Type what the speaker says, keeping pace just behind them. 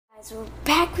So we're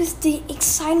back with the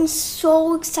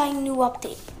so exciting new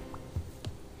update.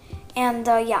 And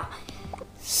yeah,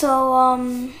 so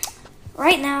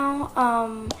right now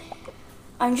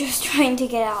I'm just trying to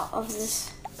get out of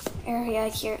this area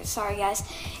here. Sorry guys.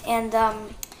 And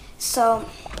so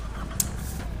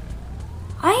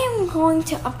I am going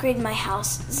to upgrade my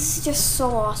house. This is just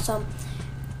so awesome.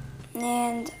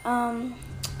 And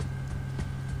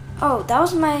oh, that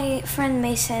was my friend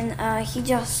Mason. He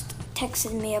just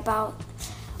texted me about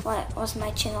what was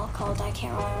my channel called. I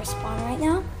can't really respond right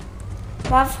now,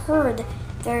 but I've heard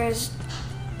there's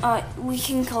we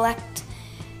can collect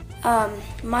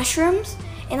mushrooms,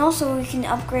 and also we can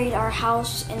upgrade our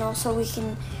house, and also we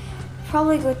can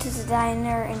probably go to the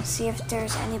diner and see if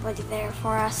there's anybody there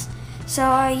for us. So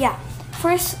yeah,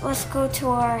 first let's go to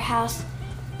our house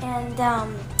and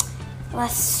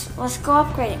let's go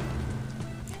upgrading.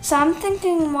 So I'm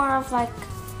thinking more of like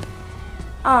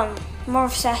more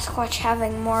of Sasquatch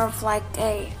having more of like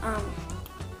a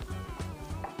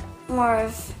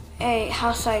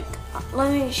house. Like,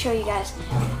 let me show you guys.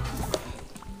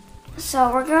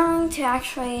 So we're going to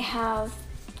actually have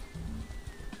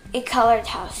a colored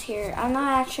house here. I'm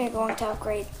not actually going to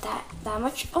upgrade that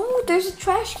much. Oh, there's a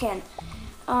trash can.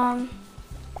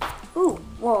 Ooh,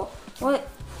 whoa, what?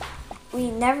 We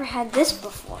never had this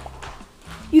before.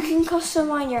 You can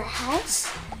customize your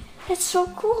house? That's so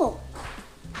cool.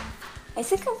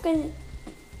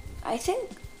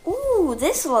 Ooh,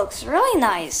 this looks really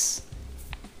nice.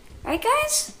 Right,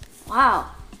 guys?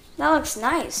 Wow, that looks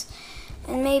nice.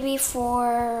 And maybe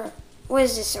for, what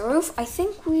is this, a roof? I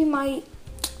think we might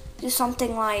do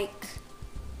something like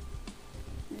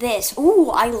this.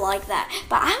 Ooh, I like that.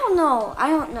 But I don't know.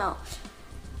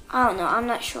 I'm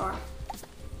not sure.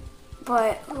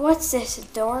 But what's this, a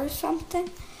door or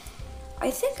something? I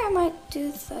think I might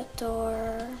do the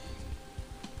door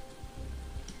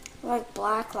like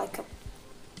black, like a,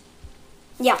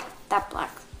 yeah, that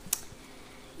black.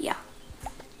 Yeah.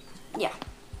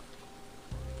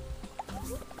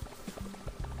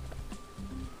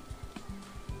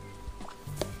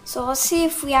 So let's see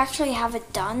if we actually have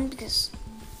it done, because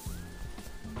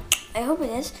I hope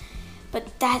it is.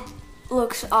 But that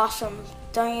looks awesome.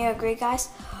 Don't you agree, guys?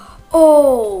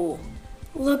 Oh,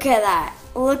 look at that.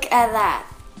 Look at that.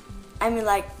 I mean,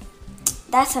 like,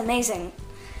 that's amazing.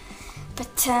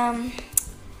 But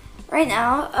right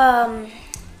now,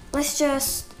 let's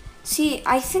just see.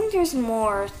 I think there's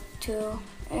more to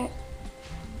it.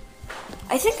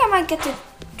 I think I might get the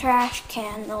trash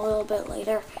can a little bit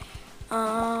later.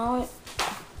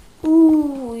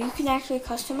 Ooh, you can actually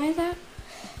customize that.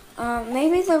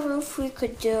 Maybe the roof we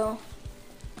could do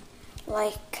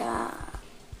like a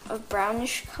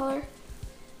brownish color.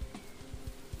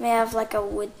 May have like a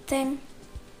wood thing.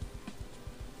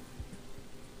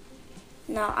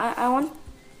 No, I want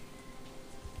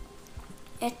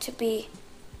it to be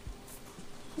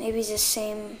maybe the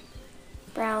same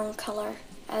brown color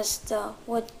as the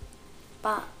wood,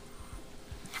 but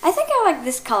I think I like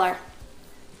this color.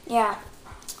 Yeah.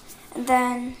 And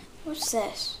then, what's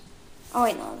this? Oh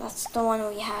wait, no, that's the one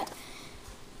we had.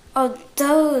 Oh,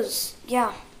 those,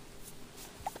 yeah.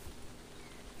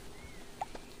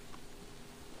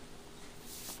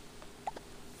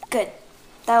 Good.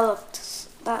 That looks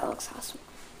awesome.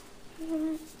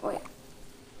 Wait.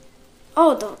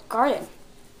 Oh, the garden.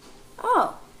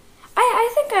 Oh, I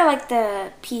think I like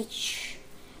the peach,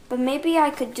 but maybe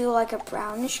I could do like a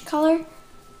brownish color.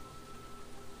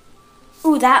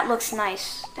 Ooh, that looks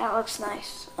nice. We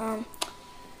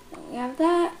have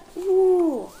that.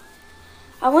 Ooh.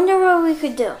 I wonder what we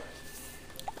could do.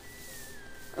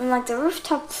 I mean, like the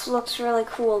rooftop looks really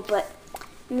cool, but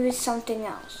maybe something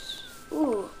else.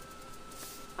 Ooh.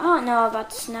 I don't know about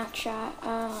the Snapchat.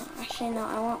 Actually, no,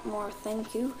 I want more.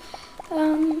 Thank you.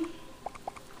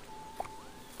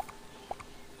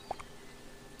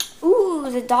 Ooh,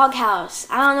 the doghouse.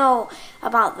 I don't know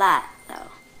about that,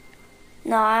 though.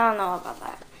 No, I don't know about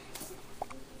that.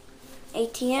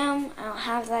 ATM, I don't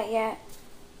have that yet.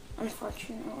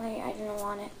 Unfortunately, I didn't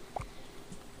want it.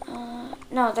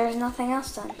 No, there's nothing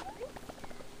else done.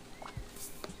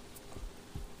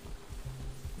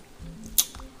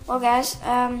 Well, guys,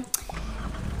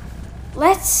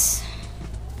 let's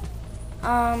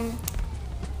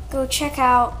go check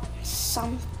out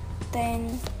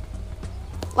something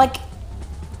like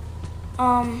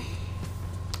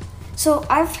so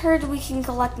I've heard we can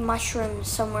collect mushrooms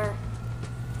somewhere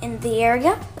in the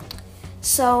area.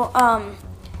 So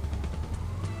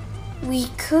we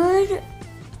could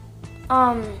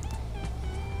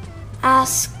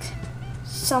ask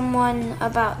someone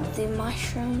about the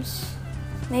mushrooms.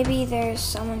 Maybe there's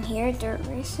someone here dirt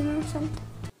racing or something.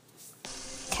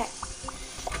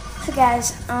 So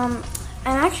guys, I'm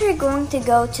actually going to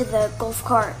go to the golf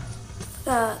cart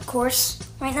course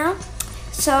right now.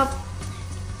 So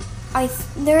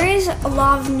there is a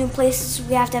lot of new places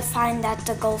we have to find at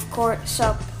the golf court.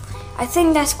 So I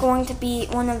think that's going to be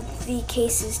one of the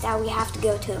cases that we have to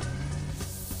go to.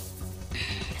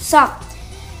 So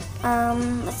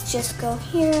let's just go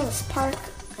here. Let's park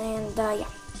and yeah.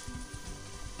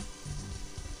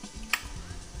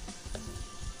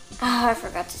 I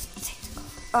forgot to take the golf.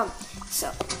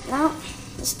 So now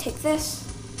let's take this.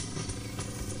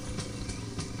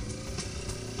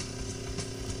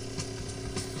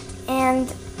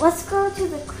 And let's go to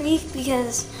the creek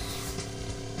because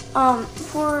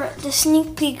for the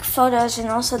sneak peek photos and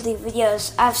also the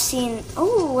videos I've seen.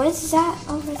 Oh, what is that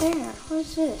over there? What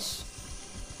is this?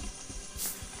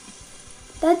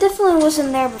 That definitely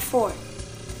wasn't there before.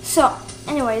 So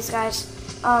anyways guys,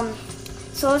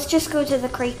 so let's just go to the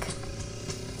creek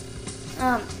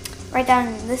right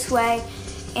down this way,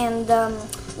 and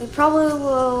we probably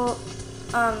will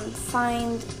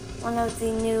find one of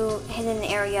the new hidden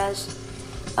areas.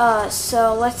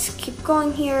 So let's keep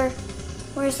going here.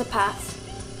 Where's the path?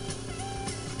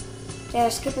 Did I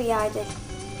skip it? Yeah, I did.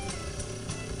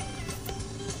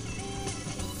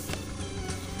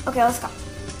 Okay, let's go.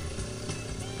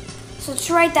 So it's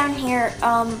right down here,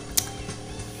 and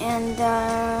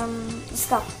let's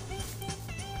go.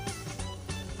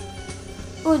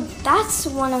 Oh, that's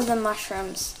one of the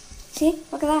mushrooms. See?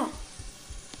 Look at that.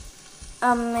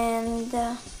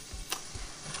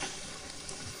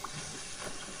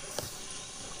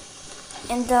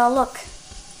 And look,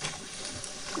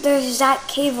 there's that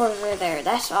cave over there.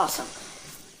 That's awesome.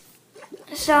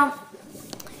 So,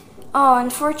 oh,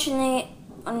 unfortunately,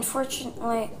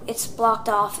 it's blocked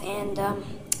off, and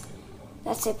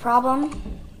that's a problem.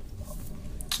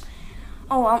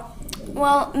 Oh well.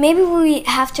 Well, maybe we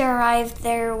have to arrive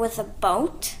there with a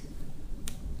boat,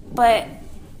 but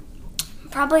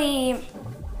probably,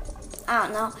 I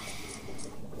don't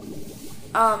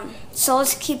know. So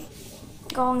let's keep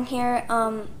going here.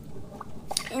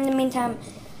 In the meantime,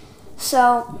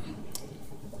 so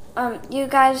you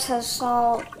guys have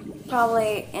saw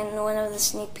probably in one of the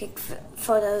sneak peek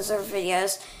photos or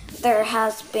videos, there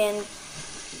has been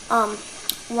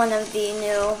one of the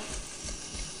new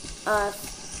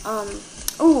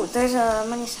ooh, there's a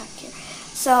money sack here.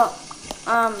 So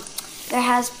there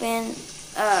has been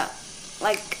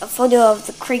like a photo of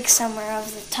the creek somewhere,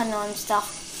 of the tunnel and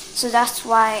stuff. So that's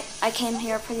why I came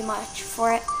here pretty much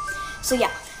for it. So yeah,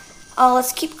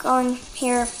 let's keep going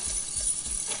here.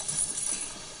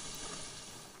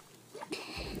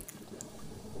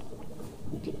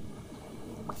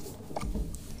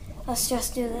 Let's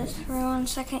just do this for 1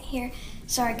 second here.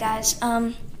 Sorry guys,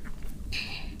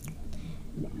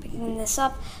 picking this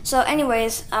up. So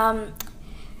anyways,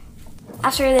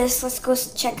 after this, let's go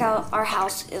check out our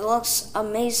house. It looks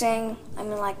amazing. I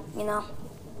mean, like, you know.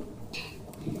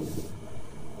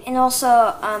 And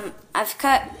also, I've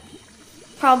cut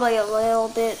probably a little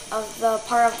bit of the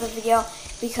part of the video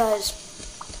because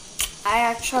I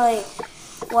actually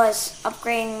was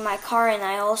upgrading my car, and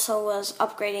I also was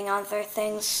upgrading other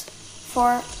things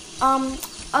for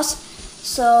us.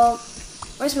 So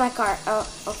where's my car? Oh,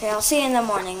 okay, I'll see you in the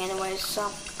morning anyways. So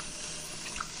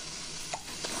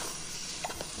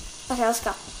okay, let's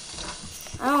go.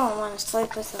 I don't want to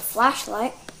sleep with a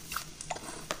flashlight.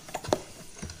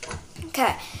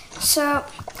 Okay, so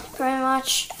pretty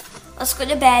much let's go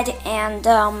to bed, and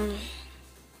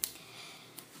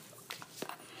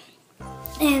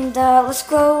let's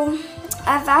go.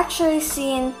 I've actually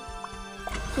seen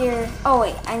here. Oh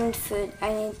wait, I need food.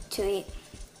 I need to eat.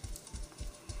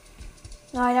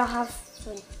 No, I don't have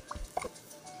food.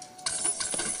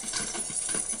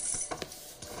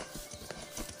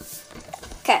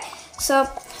 Okay, so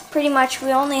pretty much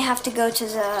we only have to go to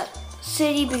the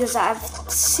city because I've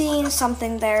seen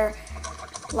something there,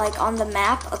 like on the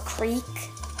map, a creek.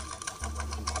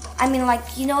 I mean,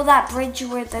 like, you know that bridge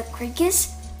where the creek is?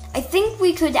 I think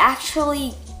we could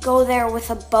actually go there with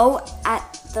a boat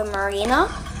at the marina,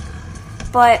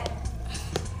 but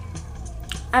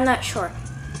I'm not sure.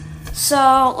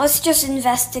 So let's just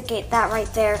investigate that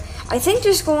right there. I think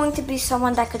there's going to be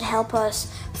someone that could help us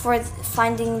for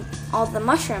finding all the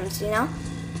mushrooms, you know?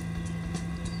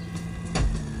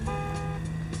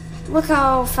 Look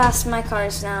how fast my car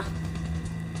is now.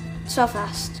 So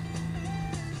fast.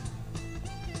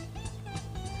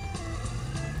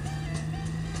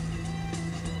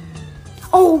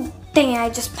 Oh, dang it, I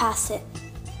just passed it.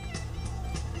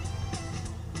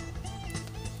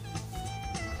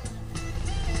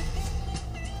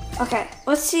 Okay,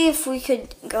 let's see if we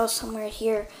could go somewhere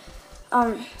here.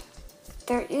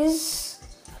 there is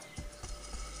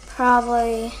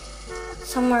probably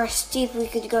somewhere steep we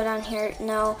could go down here.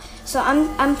 No. So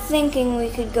I'm thinking we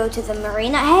could go to the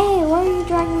marina. Hey, why are you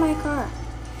dragging my car?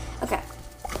 Okay.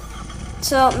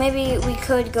 So maybe we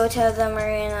could go to the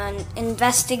marina and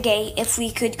investigate if we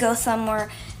could go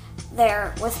somewhere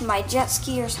there with my jet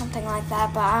ski or something like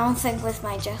that, but I don't think with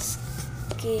my jet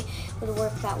ski would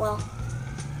work that well.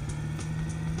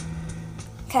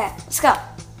 Okay, let's go.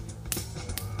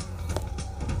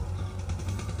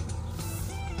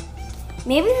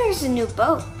 Maybe there's a new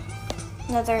boat.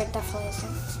 No, there definitely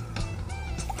isn't.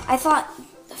 I thought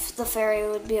the ferry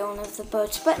would be one of the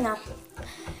boats, but no.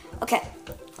 Okay,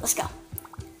 let's go.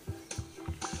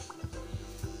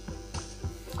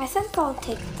 I think I'll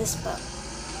take this boat.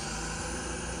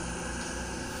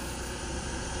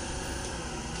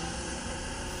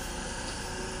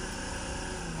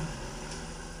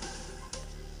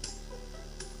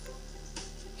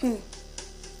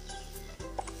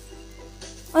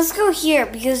 Let's go here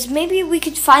because maybe we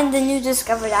could find the new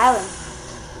discovered island.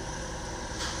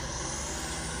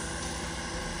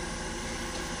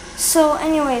 So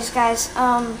anyways, guys,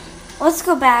 let's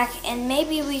go back and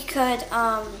maybe we could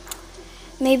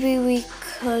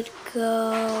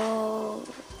go.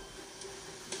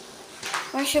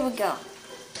 Where should we go?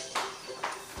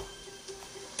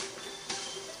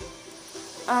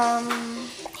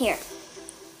 Here.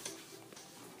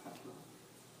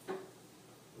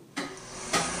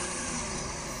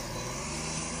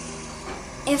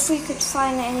 If we could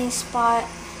find any spot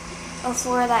of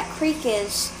where that creek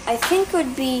is, I think it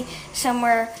would be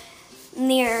somewhere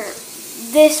near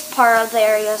this part of the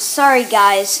area. Sorry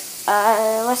guys,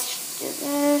 let's do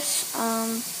this.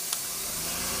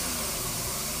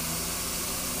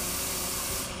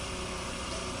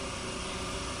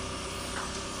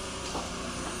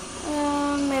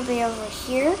 Maybe over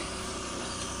here.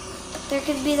 There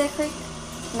could be the creek.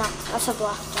 No, that's a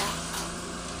block there.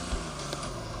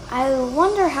 I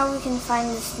wonder how we can find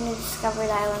this new discovered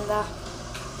island though.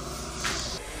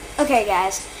 Okay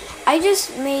guys, I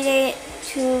just made it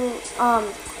to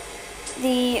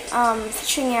the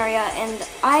fishing area and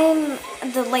I'm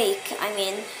the lake, I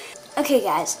mean. Okay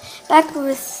guys, back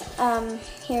with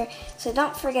here, so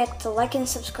don't forget to like and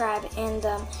subscribe, and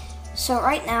so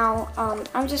right now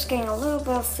I'm just getting a little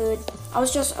bit of food. I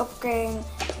was just upgrading,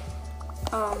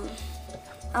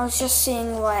 I was just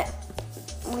seeing what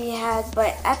we had,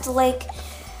 but at the lake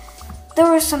there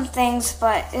were some things,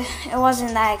 but it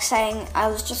wasn't that exciting. I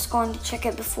was just going to check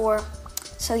it before,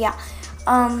 so yeah.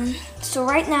 So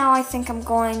right now I think I'm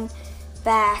going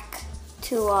back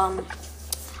to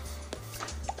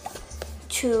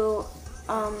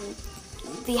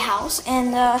the house,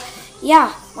 and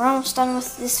yeah, we're almost done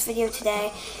with this video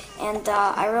today, and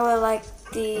I really love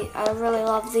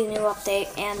the new update,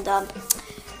 and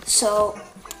so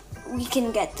we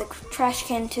can get the trash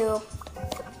can too.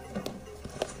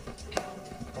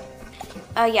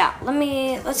 Yeah,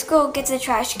 let's go get the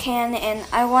trash can, and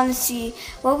I want to see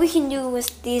what we can do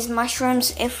with these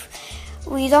mushrooms. If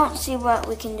we don't see what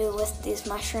we can do with these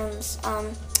mushrooms,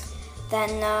 then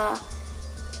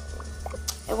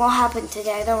it won't happen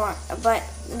today. Don't worry. But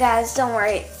guys, don't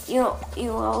worry. You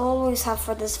will always have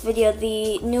for this video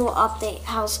the new update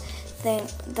house thing,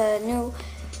 the new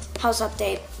house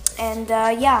update, and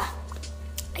yeah,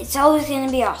 it's always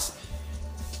gonna be awesome.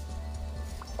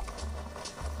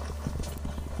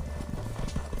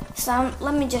 So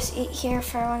let me just eat here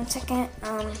for 1 second.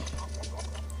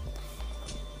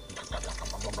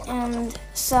 And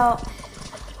so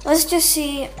let's just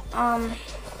see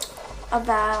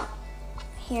about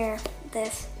here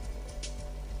this.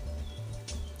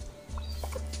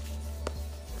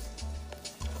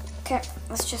 Okay,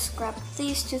 let's just grab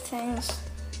these two things.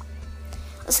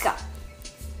 Let's go.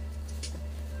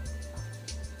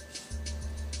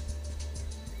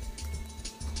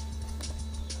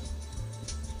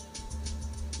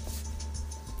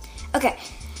 Okay,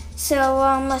 so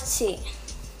let's see.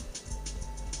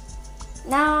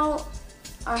 Now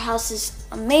our house is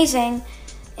amazing,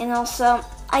 and also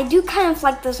I do kind of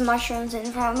like those mushrooms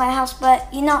in front of my house, but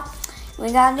you know,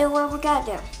 we gotta do what we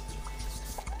gotta do.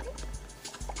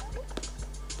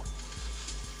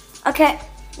 Okay,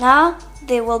 now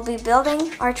they will be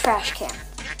building our trash can.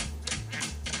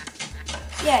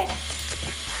 Yay.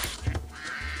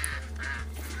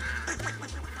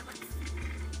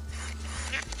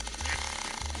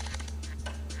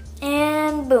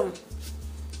 And boom.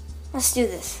 Let's do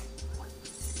this.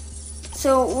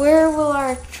 So where will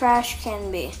our trash can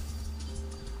be?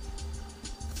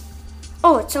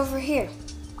 Oh, it's over here.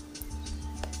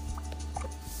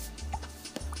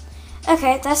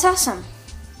 Okay, that's awesome.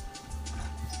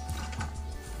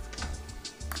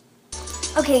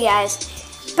 Okay, guys,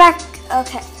 back.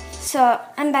 Okay, so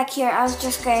I'm back here. I was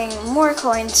just getting more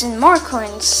coins and more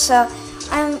coins. So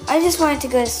I just wanted to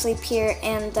go to sleep here,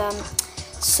 and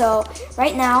so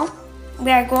right now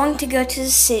we are going to go to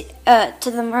the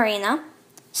to the marina,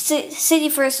 city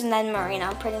first, and then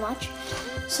marina, pretty much.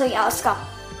 So yeah, let's go.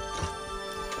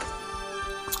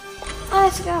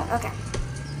 Let's go. Okay.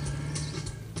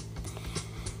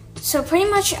 So pretty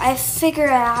much I figured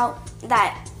out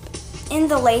that in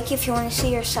the lake, if you want to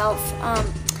see yourself,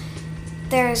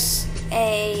 there's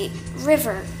a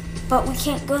river, but we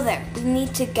can't go there. We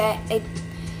need to get a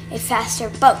faster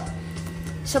boat.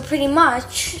 So pretty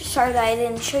much, sorry that I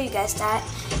didn't show you guys that.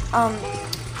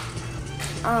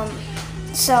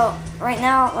 So right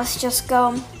now, let's just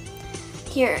go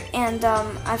here, and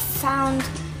I found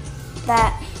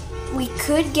that we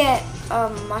could get a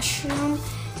mushroom.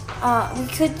 We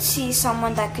could see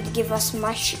someone that could give us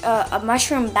a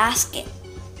mushroom basket.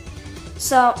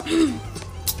 So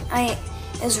I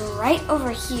is right over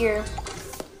here,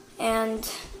 and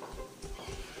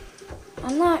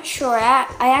I'm not sure. I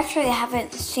actually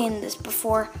haven't seen this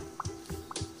before.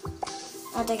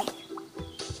 Oh, dang it.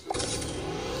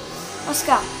 Let's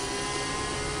go.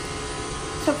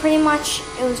 So pretty much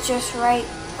it was just right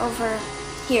over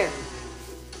here.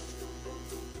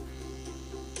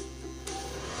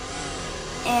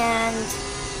 And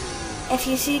if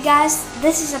you see, guys,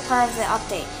 this is a part of the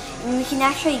update, and we can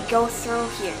actually go through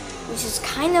here, which is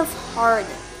kind of hard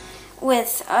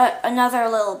with another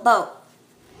little boat.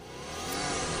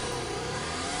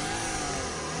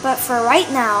 But for right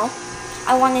now,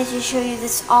 I wanted to show you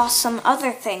this awesome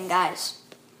other thing, guys.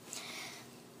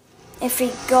 If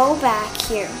we go back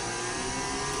here,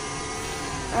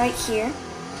 right here,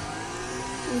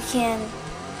 we can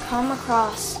come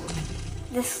across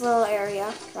this little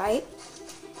area, right?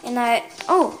 And a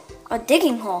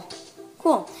digging hole.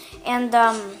 Cool. And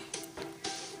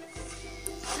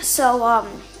so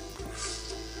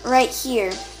right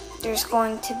here there's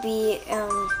going to be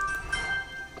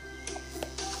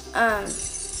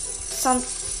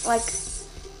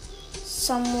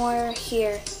somewhere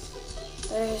here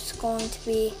there's going to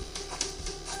be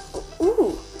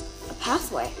a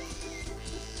pathway.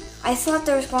 I thought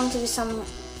there was going to be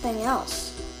something else.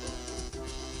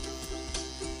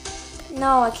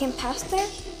 No, I can't pass there?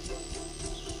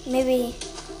 Maybe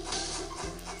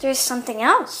there's something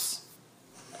else.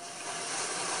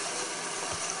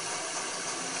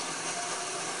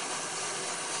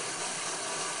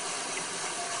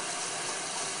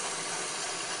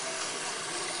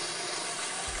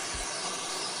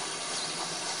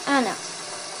 I don't know.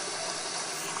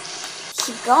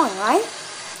 Keep going, right?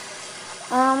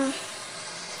 I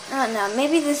don't know.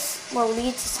 Maybe this will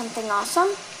lead to something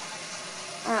awesome.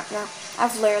 I don't know.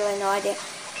 I've literally no idea.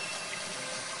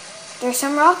 There's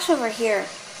some rocks over here.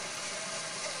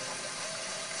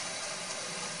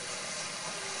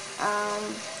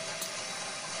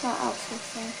 What else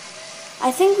is there?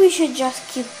 I think we should just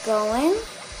keep going.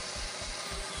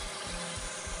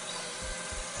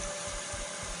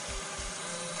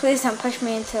 Please don't push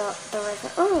me into the river.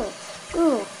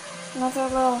 Ooh, another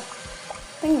little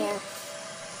thing there.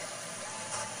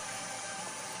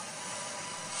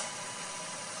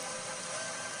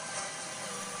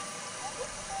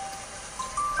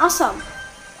 Awesome.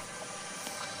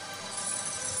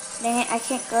 Dang it, I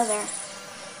can't go there.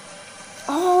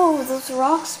 Oh, those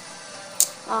rocks.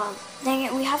 Dang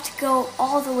it, we have to go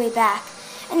all the way back.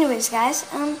 Anyways, guys,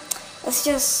 let's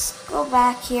just go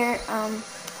back here.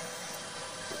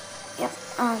 Yep.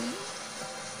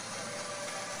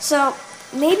 So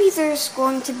maybe there's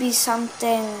going to be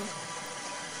something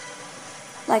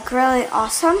like really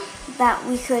awesome that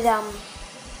we could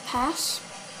pass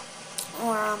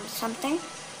or something.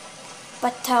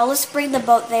 But let's bring the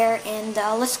boat there and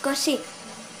let's go see.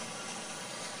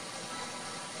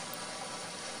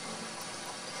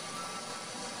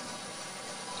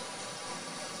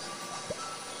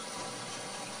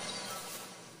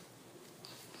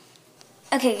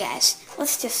 Okay, guys,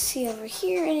 let's just see over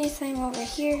here. Anything over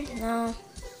here? No.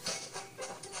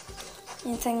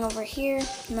 Anything over here?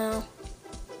 No.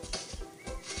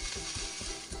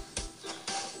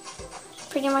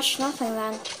 Pretty much nothing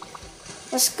then.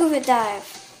 Let's scuba dive.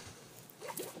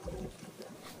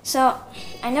 So,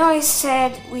 I know I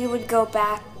said we would go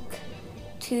back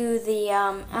to the,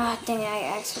 dang it,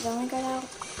 I accidentally got out.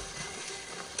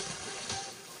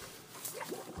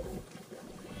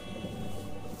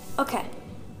 Okay.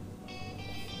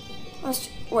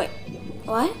 Wait,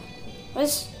 what? What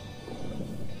is...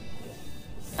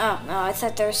 Oh, no, I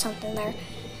thought there was something there.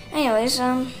 Anyways,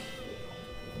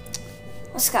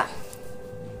 let's go.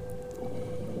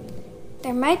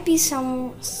 There might be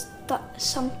something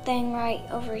right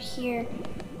over here.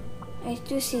 I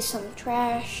do see some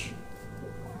trash.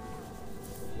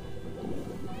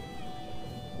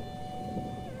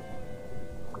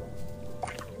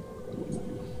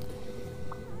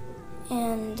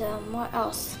 And what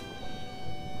else?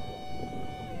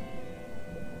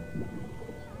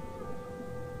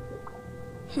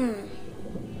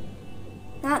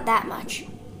 Not that much.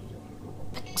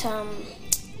 But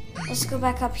let's go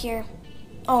back up here.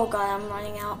 Oh god, I'm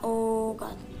running out. Oh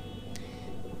god.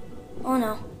 Oh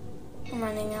no. I'm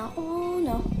running out. Oh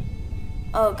no.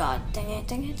 Oh god. Dang it,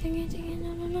 dang it, dang it, dang it.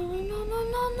 No, no, no, no, no, no,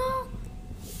 no, no.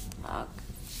 Oh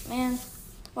man.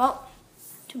 Well,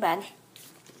 too bad.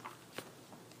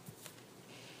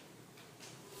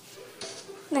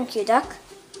 Thank you, duck.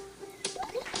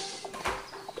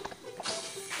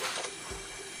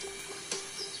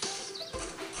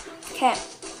 Okay.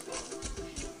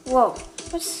 Whoa,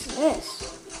 what's this?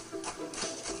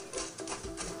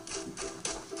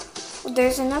 Well,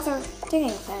 there's another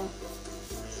digging thing.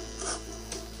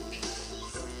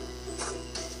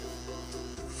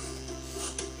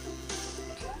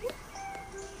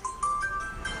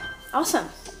 Awesome.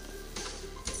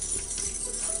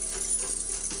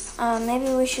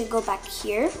 Maybe we should go back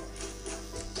here.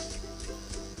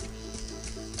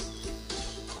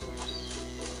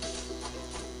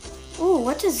 Ooh,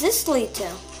 what does this lead to?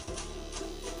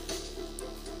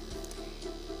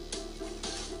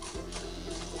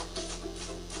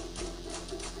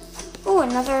 Ooh,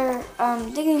 another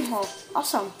digging hole.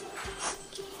 Awesome.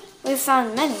 We've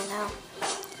found many now.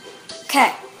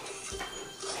 Okay.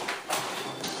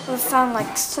 We've found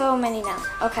like so many now.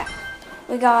 Okay.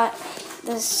 We got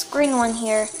this green one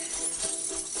here.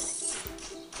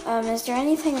 Is there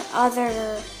anything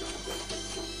other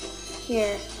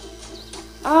here?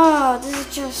 Oh, this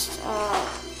is just,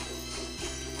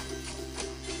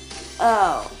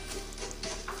 oh.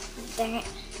 Dang it.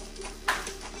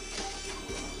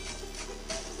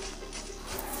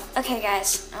 Okay,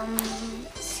 guys,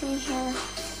 let's see here.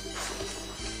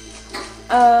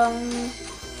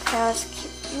 Okay, let's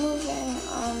keep moving.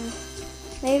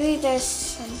 Maybe there's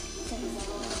something.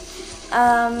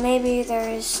 Maybe there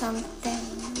is something.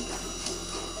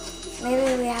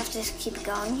 Maybe we have to keep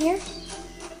going here.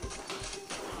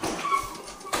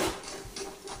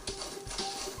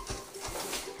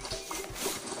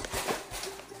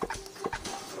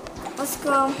 Let's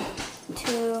go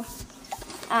to,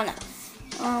 I don't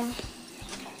know.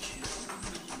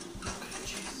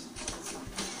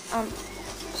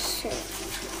 Shit.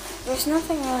 There's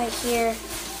nothing really here.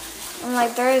 And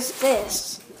like, there is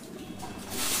this.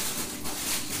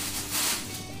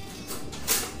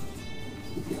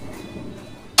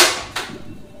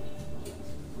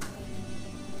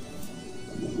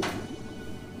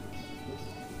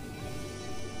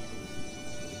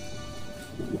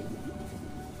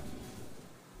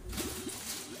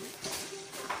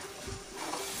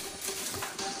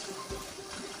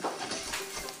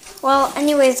 Well,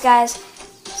 anyways, guys,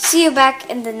 see you back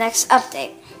in the next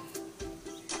update.